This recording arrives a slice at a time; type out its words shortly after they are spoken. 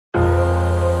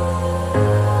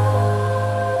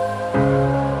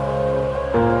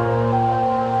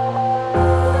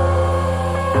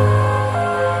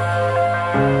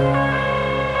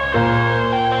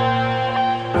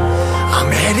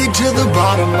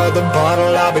of the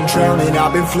bottle, I've been drowning,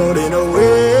 I've been floating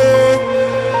away.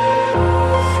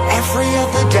 Every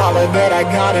other dollar that I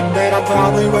got in bed, I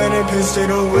probably went and pissed it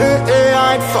away.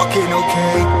 I ain't fucking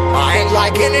okay, I ain't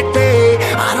liking it, babe.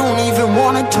 I don't even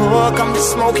wanna talk, I'm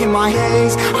just smoking my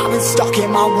haze. I've been stuck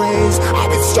in my ways, I've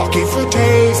been stuck in for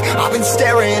days. I've been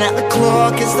staring at the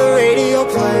clock as the radio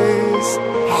plays.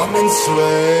 I'm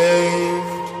enslaved.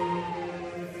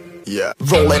 Yeah,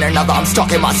 rolling another, I'm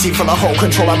stuck in my seat from the whole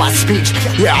control of my speech.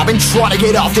 Yeah, I've been trying to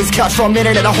get off this couch for a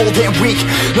minute and a whole damn week.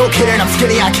 No kidding, I'm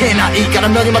skinny, I cannot eat. Got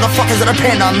a million motherfuckers that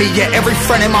depend on me. Yeah, every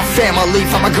friend in my family,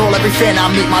 from a girl, every fan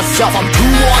I meet myself. I'm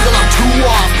too on till I'm too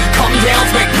off. Come down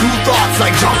to make new thoughts,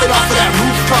 like jumping off of that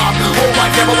rooftop. Whole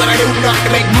life never when I knew not to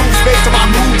make moves based on my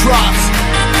mood drops.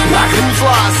 Like who's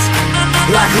lost?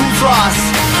 Like who's lost?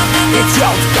 It's yo,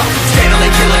 steadily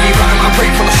killing me, running my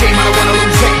brain full of shame, I don't wanna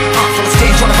lose it. Full of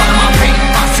stage, trying to find my pain.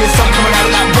 See the sun coming out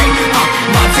of that rain.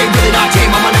 Minds ain't really not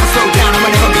tame, I'ma never slow down, I'ma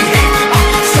never behave.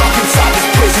 Stuck inside this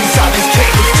prison, inside this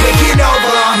cage, it's taking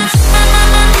over.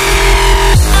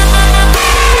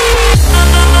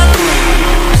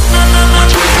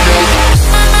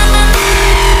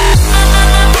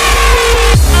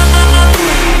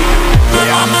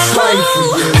 Yeah, I'm a slave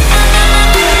for you.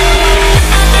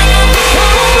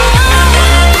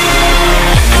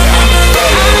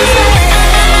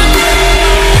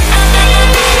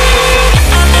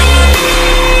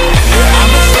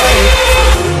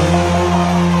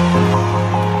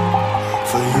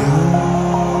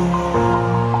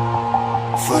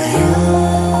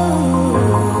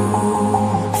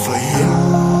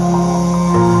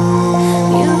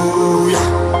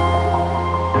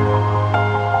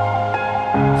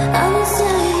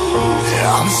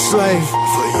 Slave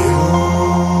for you.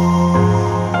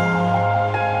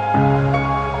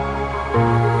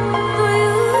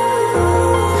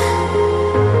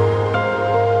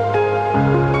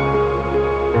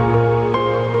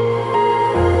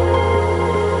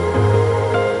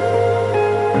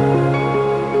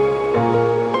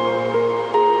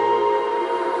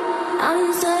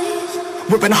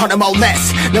 Whipping 100 more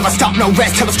less, never stop, no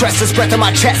rest, till the stress is breath in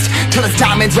my chest, till it's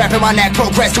diamonds wrapping my neck,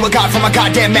 progress to a god from a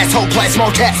goddamn mess, hopeless,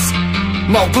 more tests,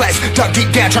 more blessed, dug deep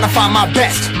down trying to find my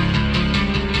best,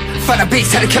 find a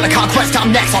beast, had to kill a conquest,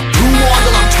 I'm next, I'm too on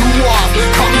till I'm too off,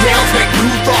 come down to make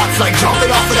new thoughts, like jumping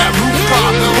off of that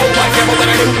rooftop, whole life never when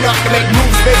I knew not to make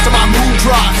moves based on my mood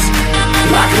drops,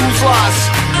 like who's lost,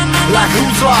 like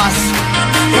who's lost,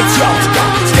 it's yo,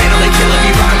 steadily killing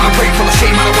me, running my brain full of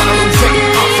shame, I don't wanna lose it,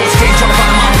 full of stage, trying to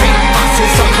find my pain, I see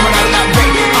the sun coming out of that rain.